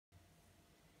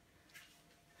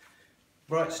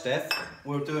Right, Steph,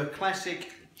 we'll do a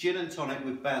classic gin and tonic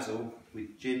with basil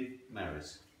with gin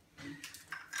Maris.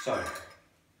 So,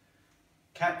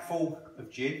 capful of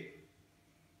gin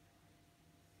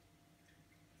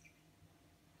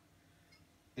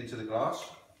into the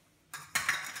glass.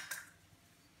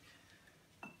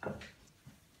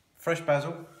 Fresh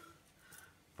basil,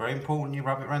 very important you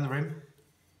rub it around the rim.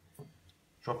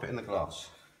 Drop it in the glass.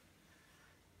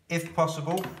 If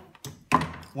possible,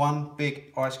 one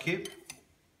big ice cube.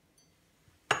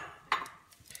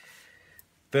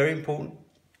 Very important,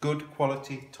 good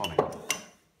quality tonic.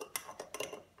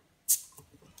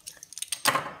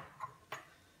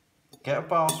 Get a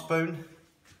bar spoon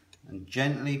and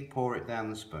gently pour it down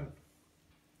the spoon.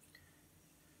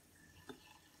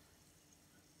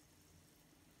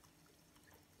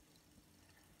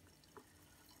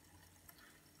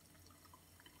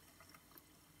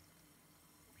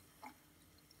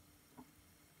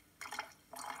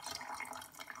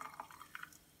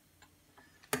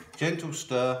 Gentle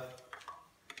stir,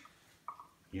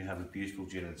 you have a beautiful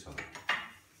gin and tonic.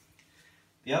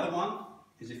 The other one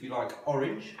is if you like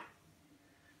orange,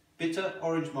 bitter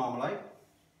orange marmalade,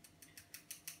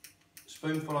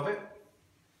 spoonful of it,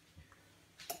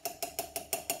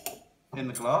 in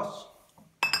the glass,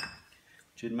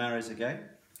 gin Maris again,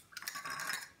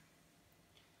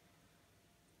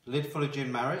 lid full of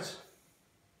gin Maris,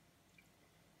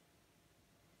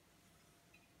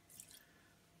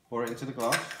 pour it into the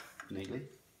glass neatly,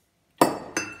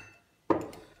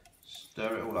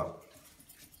 stir it all up.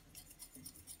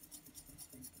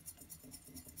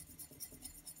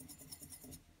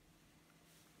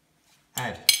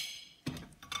 Add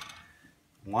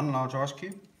one large ice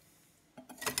cube,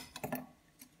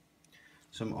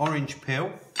 some orange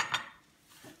peel,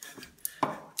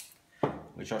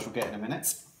 which I shall get in a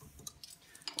minute,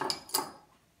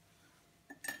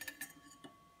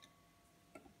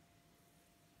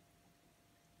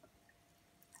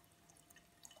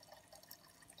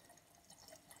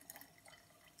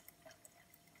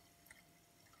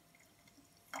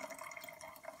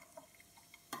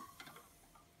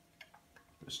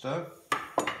 stir.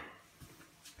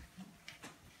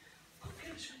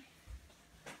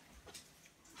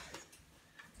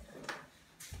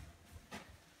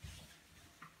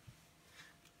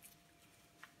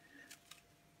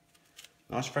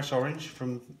 Nice fresh orange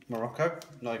from Morocco,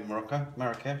 not even Morocco,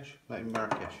 Marrakesh, not even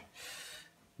Marrakesh,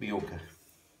 Mallorca.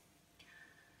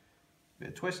 Bit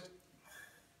of twist,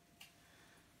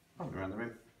 rub it around the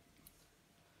rim,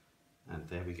 and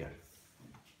there we go.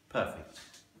 Perfect,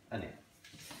 isn't it?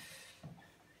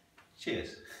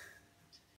 Cheers.